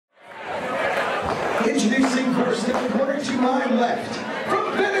Introducing first in the corner to my left,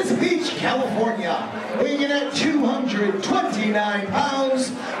 from Venice Beach, California, weighing in at 229 pounds,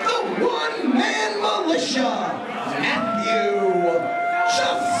 the one-man militia, Matthew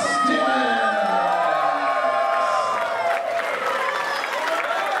Justice.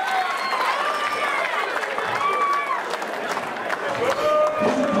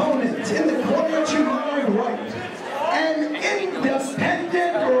 His opponent in the corner to my right, an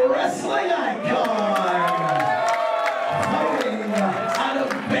independent wrestling icon, fighting out of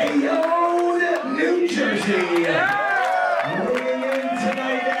Bayonne, New Jersey, weighing in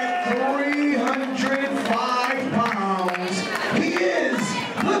tonight at 305 pounds. He is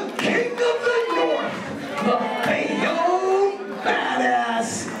the King of the North, the Bayonne Badass,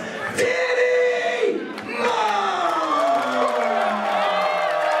 Danny Maff.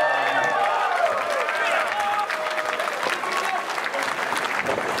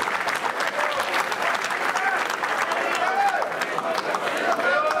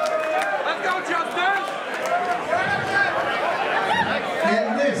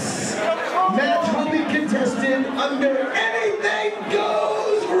 And this match will be contested under anything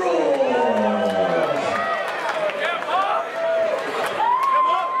goes rules.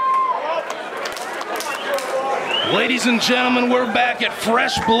 Ladies and gentlemen, we're back at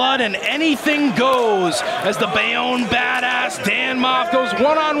Fresh Blood and anything goes as the Bayonne Badass Dan Maff goes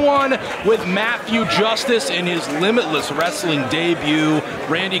one-on-one with Matthew Justice in his Limitless wrestling debut.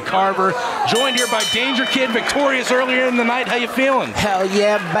 Randy Carver, joined here by Danger Kid, victorious earlier in the night. How you feeling? Hell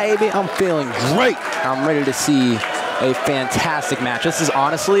yeah, baby. I'm feeling great. I'm ready to see a fantastic match. This is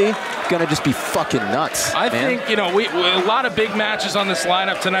honestly gonna just be fucking nuts. I think, you know, a lot of big matches on this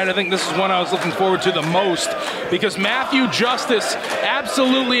lineup tonight. I think this is one I was looking forward to the most because Matthew Justice,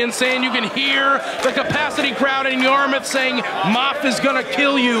 absolutely insane. You can hear the capacity crowd in Yarmouth saying, Maff is gonna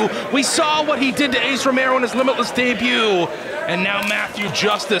kill you. We saw what he did to Ace Romero in his Limitless debut. And now Matthew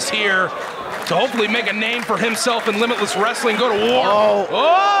Justice here to hopefully make a name for himself in Limitless Wrestling. Go to war. Oh!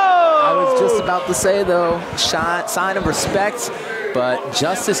 I was just Oh! about to say, though, sign of respect, but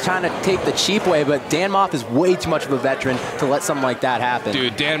Justice trying to take the cheap way, but Dan Maff is way too much of a veteran to let something like that happen.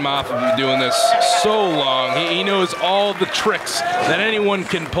 Dude, Dan Maff has been doing this so long. He knows all the tricks that anyone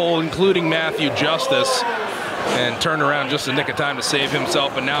can pull, including Matthew Justice, and turned around just a nick of time to save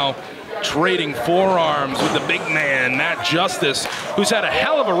himself, and now trading forearms with the big man, Matt Justice, who's had a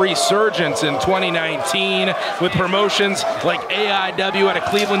hell of a resurgence in 2019 with promotions like AIW out of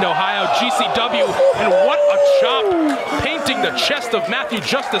Cleveland, Ohio, GCW, and what a chop, painting the chest of Matthew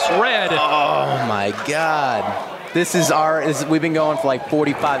Justice red. Oh my God. We've been going for like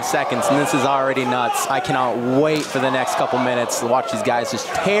 45 seconds, and this is already nuts. I cannot wait for the next couple minutes to watch these guys just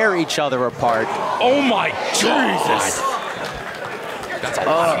tear each other apart. Oh my Jesus. That's a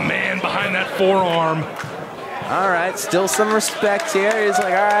lot of man behind that forearm. All right, still some respect here. He's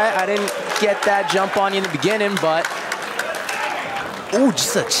like, all right, I didn't get that jump on you in the beginning, but... Ooh,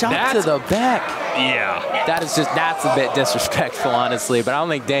 just a chop to the back. Yeah. That's a bit disrespectful, honestly, but I don't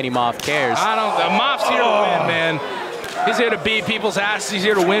think Danny Maff cares. Maff's here to win, man. He's here to beat people's asses. He's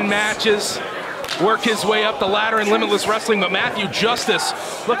here to win matches, work his way up the ladder in Limitless Wrestling, but Matthew Justice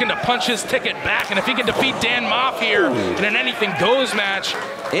looking to punch his ticket back, and if he can defeat Dan Maff here in an anything goes match,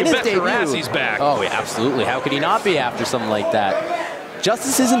 in you his bet your ass he's back. Oh, yeah, absolutely. How could he not be after something like that?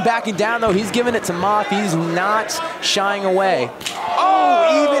 Justice isn't backing down, though. He's giving it to Maff. He's not shying away.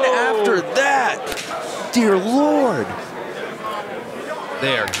 Oh, even after that. Dear Lord.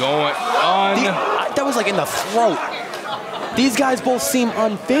 They are going on. That was like in the throat. These guys both seem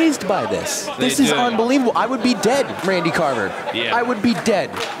unfazed by this. This is unbelievable. I would be dead, Randy Carver. Yeah. I would be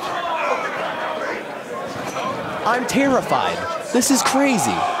dead. I'm terrified. This is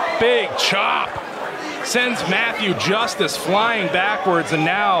crazy. Big chop. Sends Matthew Justice flying backwards, and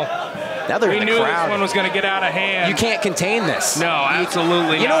now they're in the crowd. This one was going to get out of hand. You can't contain this. No,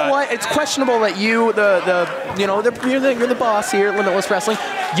 absolutely not. You know what? It's questionable that you're the boss here at Limitless Wrestling.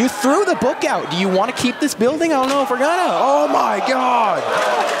 You threw the book out. Do you want to keep this building? I don't know if we're gonna. Oh my God.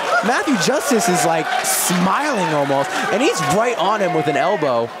 Matthew Justice is like smiling almost, and he's right on him with an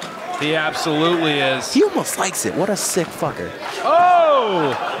elbow. He absolutely is. He almost likes it. What a sick fucker.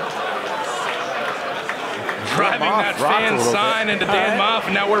 Oh! Driving that fan sign into Dan Maff,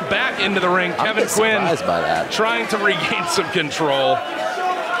 and now we're back into the ring. Kevin Quinn trying to regain some control.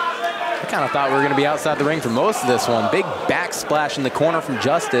 I kind of thought we were going to be outside the ring for most of this one. Big back splash in the corner from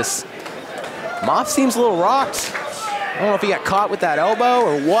Justice. Maff seems a little rocked. I don't know if he got caught with that elbow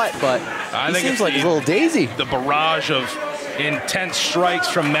or what, but he seems like he's a little daisy. The barrage of intense strikes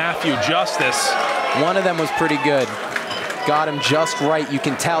from Matthew Justice. One of them was pretty good. Got him just right. You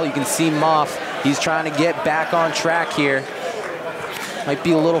can tell, you can see Maff He's trying to get back on track here. Might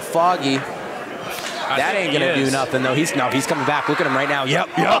be a little foggy. That ain't gonna do nothing though. He's coming back. Look at him right now. Yep.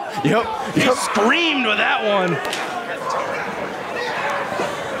 He screamed with that one.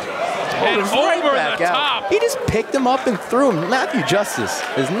 And over the top. He just picked him up and threw him. Matthew Justice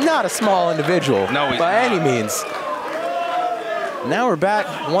is not a small individual by any means. Now we're back,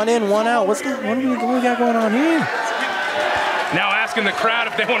 1 in, 1 out. What do we got going on here? Now asking the crowd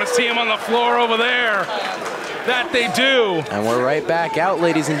if they want to see him on the floor over there. That they do. And we're right back out,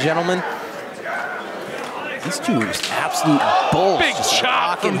 ladies and gentlemen. These two are just absolute bulls. Big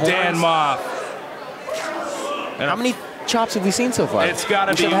chop from Dan Maff. How many chops have we seen so far? It's got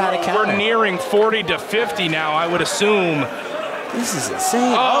to be, we're nearing 40 to 50 now, I would assume. This is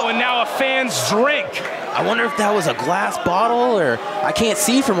insane. Oh, and now a fan's drink. I wonder if that was a glass bottle, or I can't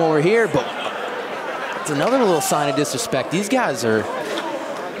see from over here, but it's another little sign of disrespect. These guys are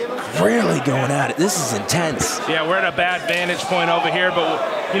really going at it. This is intense. Yeah, we're at a bad vantage point over here,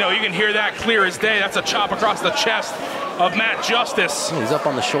 but you know, you can hear that clear as day. That's a chop across the chest of Matt Justice. He's up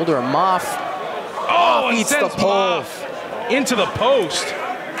on the shoulder of Maff. Oh, and sends Maff into the post.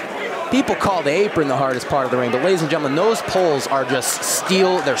 People call the apron the hardest part of the ring, but ladies and gentlemen, those poles are just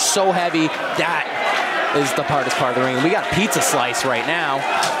steel. They're so heavy. That is the hardest part of the ring. We got a pizza slice right now.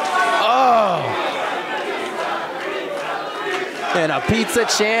 Oh! And a pizza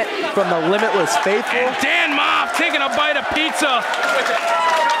chant from the Limitless faithful. And Dan Maff taking a bite of pizza.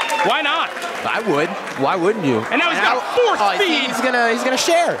 Why not? I would. Why wouldn't you? And now he's got a force feed. He's gonna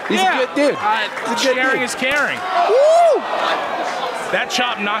share. He's a good dude. Sharing is caring. Woo! That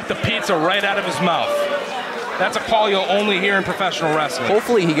chop knocked the pizza right out of his mouth. That's a call you'll only hear in professional wrestling.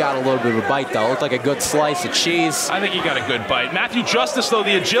 Hopefully he got a little bit of a bite, though. It looked like a good slice of cheese. I think he got a good bite. Matthew Justice, though,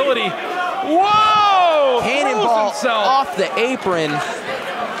 the agility. Whoa! Cannonball off the apron.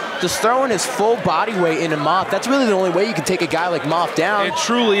 Just throwing his full body weight into Maff. That's really the only way you can take a guy like Maff down. It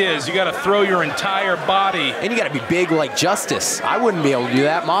truly is. You got to throw your entire body. And you got to be big like Justice. I wouldn't be able to do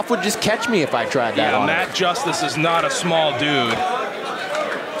that. Maff would just catch me if I tried that on Matt Justice is not a small dude.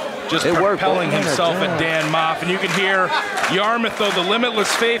 Just it propelling himself at Dan Maff. And you can hear Yarmouth, though, the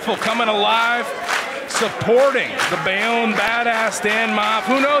Limitless faithful coming alive, supporting the Bayonne badass Dan Maff.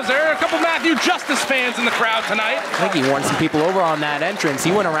 Who knows? There are a couple Matthew Justice fans in the crowd tonight. I think he won some people over on that entrance.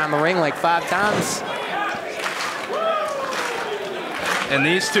 He went around the ring like 5 times. And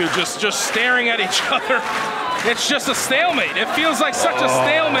these two just staring at each other. It's just a stalemate. It feels like such a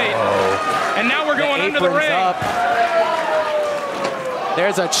stalemate. And now we're going under the ring. Up.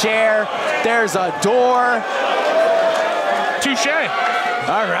 There's a chair. There's a door. Touché.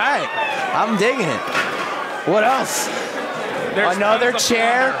 All right. I'm digging it. What else? There's another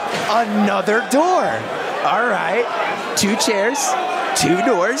chair, another door. All right. 2 chairs, 2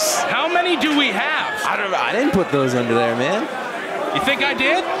 doors. How many do we have? I don't know. I didn't put those under there, man. You think I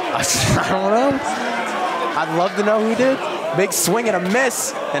did? I don't know. I'd love to know who did. Big swing and a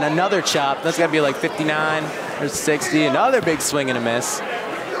miss, and another chop. That's got to be like 59 or 60. Another big swing and a miss.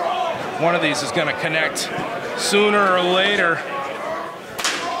 One of these is going to connect sooner or later.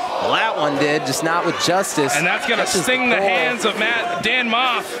 Well, that one did, just not with Justice. And that's going to sting the hands of Dan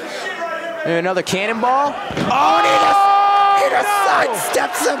Maff. And another cannonball. Oh, he just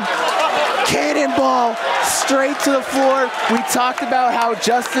sidesteps him. Cannonball straight to the floor. We talked about how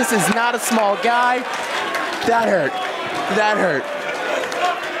Justice is not a small guy. That hurt. That hurt.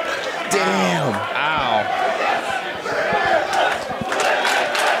 Damn. Ow.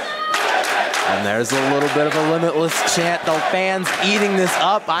 And there's a little bit of a Limitless chant. The fans eating this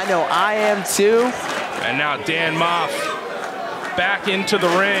up. I know I am too. And now Dan Maff back into the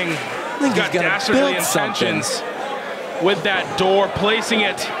ring. I think got dastardly intentions with that door, placing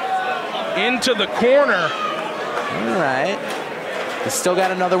it into the corner. All right. He's still got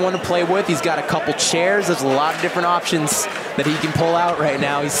another one to play with. He's got a couple chairs. There's a lot of different options that he can pull out right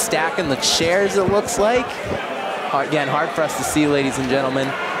now. He's stacking the chairs, it looks like. Again, hard for us to see, ladies and gentlemen.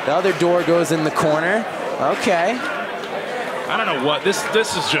 The other door goes in the corner. Okay. I don't know what. This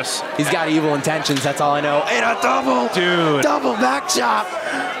is just... He's got evil intentions, that's all I know. And a double! Dude. Double back chop.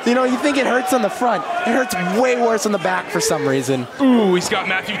 You know, you think it hurts on the front. It hurts way worse on the back for some reason. Ooh, he's got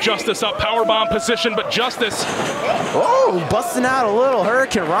Matthew Justice up, powerbomb position, but Justice... Oh, busting out a little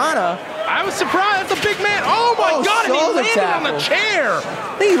Hurricane Rana. I was surprised. That's a big man. Oh, my God, and he landed on the chair.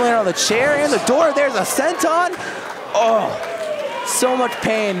 I think he landed on the chair and the door. There's a senton. Oh, so much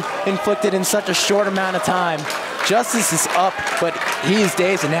pain inflicted in such a short amount of time. Justice is up, but he's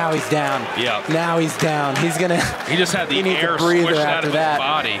dazed, and now he's down. Yeah. Now he's down. He's gonna. He just had the air breather squished out after of that. his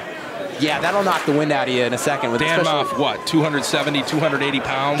body. Yeah, that'll knock the wind out of you in a second. With Dan Maff, what, 270, 280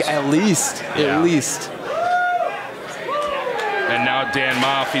 pounds? At least, yeah. at least. And now Dan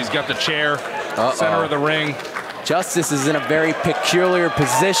Maff, he's got the chair, center of the ring. Justice is in a very peculiar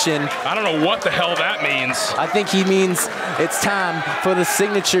position. I don't know what the hell that means. I think he means it's time for the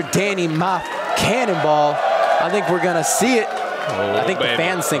signature Danny Maff cannonball. I think we're gonna see it. I think the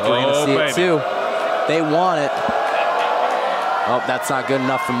fans think we're gonna see it too. They want it. Oh, that's not good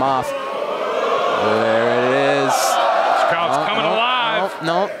enough for Maff. There it is. This crowd's coming alive.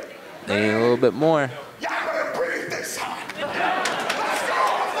 Nope. They need a little bit more.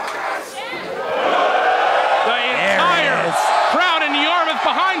 Crowd in Yarmouth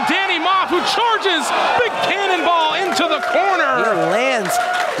behind Danny Maff, who charges big cannonball into the corner. He lands.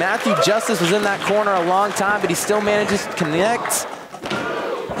 Matthew Justice was in that corner a long time, but he still manages to connect.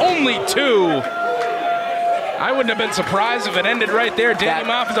 Only 2. I wouldn't have been surprised if it ended right there. Danny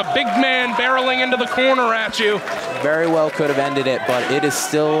Maff is a big man barreling into the corner at you. Very well could have ended it, but it is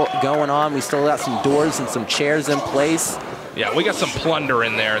still going on. We still got some doors and some chairs in place. Yeah, we got some plunder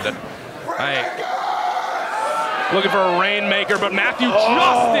in there that looking for a rainmaker, but Matthew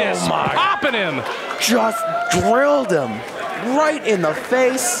Justice popping him. Just drilled him right in the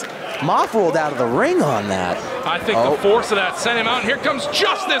face. Maff rolled out of the ring on that. I think the force of that sent him out, and here comes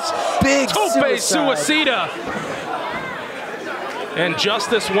Justice. Big Tope suicida. And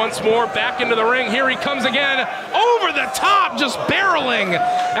Justice once more back into the ring. Here he comes again, over the top, just barreling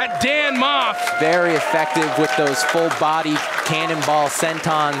at Dan Maff. Very effective with those full body cannonball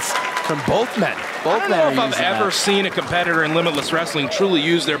sentons from both men. I don't know if I've ever seen a competitor in Limitless Wrestling truly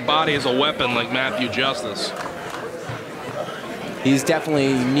use their body as a weapon like Matthew Justice. He's definitely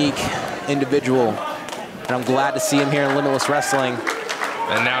a unique individual, and I'm glad to see him here in Limitless Wrestling.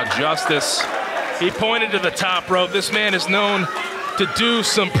 And now Justice, he pointed to the top rope. This man is known to do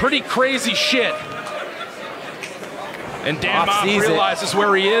some pretty crazy shit. And Dan Maff realizes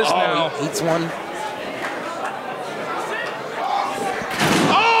where he is now. He eats one.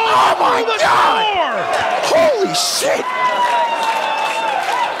 Oh my God! Holy shit!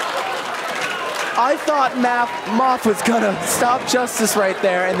 I thought Maff was gonna stop Justice right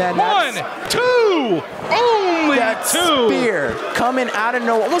there, and then 1, 2, only that 2. Spear coming out of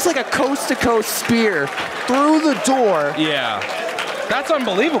nowhere, almost like a coast-to-coast spear through the door. Yeah, that's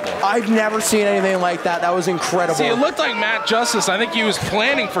unbelievable. I've never seen anything like that. That was incredible. See, it looked like Matt Justice, I think he was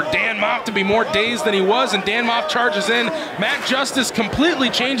planning for Dan Maff to be more dazed than he was, and Dan Maff charges in. Matt Justice completely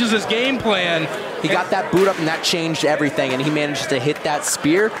changes his game plan. He got that boot up, and that changed everything, and he managed to hit that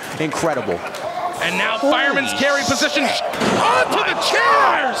spear. Incredible. And now fireman's carry position onto the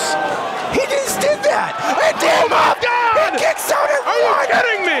chairs. He just did that. And Dan Maff, he kicks out at Are you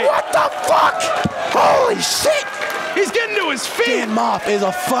kidding me? What the fuck? Holy shit. He's getting to his feet. Dan Maff is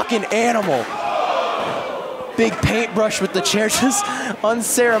a fucking animal. Big paintbrush with the chair, just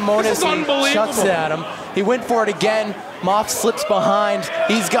unceremoniously chucks it at him. He went for it again. Maff slips behind.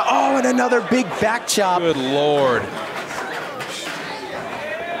 He's got, and another big back chop. Good Lord.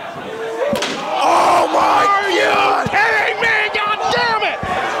 Oh my God! Kidding me? God damn it!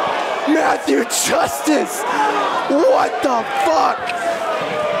 Matthew Justice! What the fuck?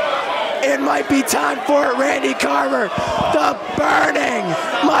 It might be time for it, Randy Carver. The burning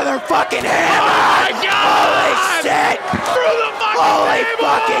motherfucking hammer! Oh my God! Holy shit! Through the fucking Holy table!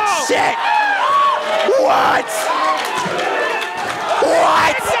 fucking shit! What?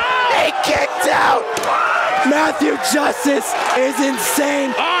 What? He kicked out! Matthew Justice is insane.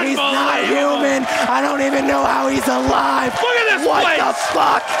 He's not human. I don't even know how he's alive. Look at this What place. the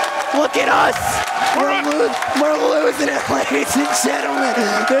fuck? Look at us. We're losing it, ladies and gentlemen.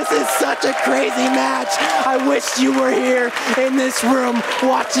 This is such a crazy match. I wish you were here in this room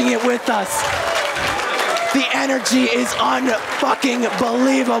watching it with us. The energy is unfucking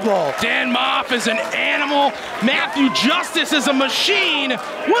believable. Dan Maff is an animal. Matthew Justice is a machine.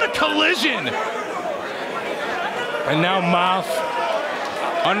 What a collision. And now Maff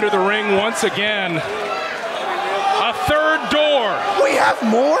under the ring once again. A third door. We have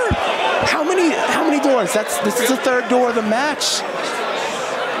more? How many doors? This is the third door of the match.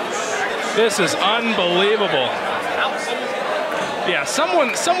 This is unbelievable. Yeah,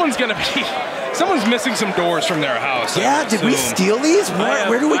 someone's gonna be. Someone's missing some doors from their house. Yeah, did we steal these?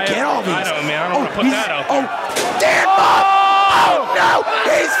 Where do we get all these? I don't, man. I don't want to put that out there. Dan Maff! Oh no!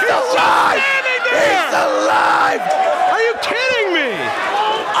 He's alive! He's alive! Are you kidding me?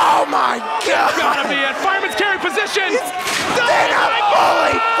 Oh my God! Gotta be at fireman's carry position.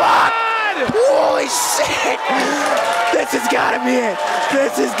 Holy fuck! Holy shit! This has gotta be it.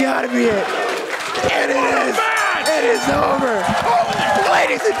 This has gotta be it. And it is. It is over. Ladies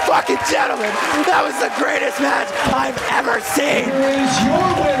Ladies and fucking gentlemen, that was the greatest match I've ever seen. Here is your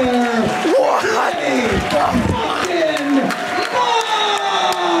winner. What?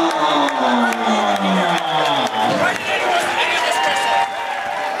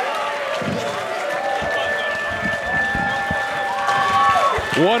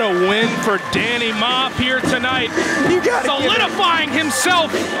 What a win for Danny Maff here tonight. Solidifying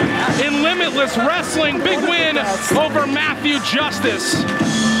himself in Limitless Wrestling. Big win over Matthew Justice.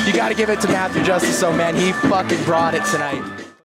 You got to give it to Matthew Justice, though, man. He fucking brought it tonight.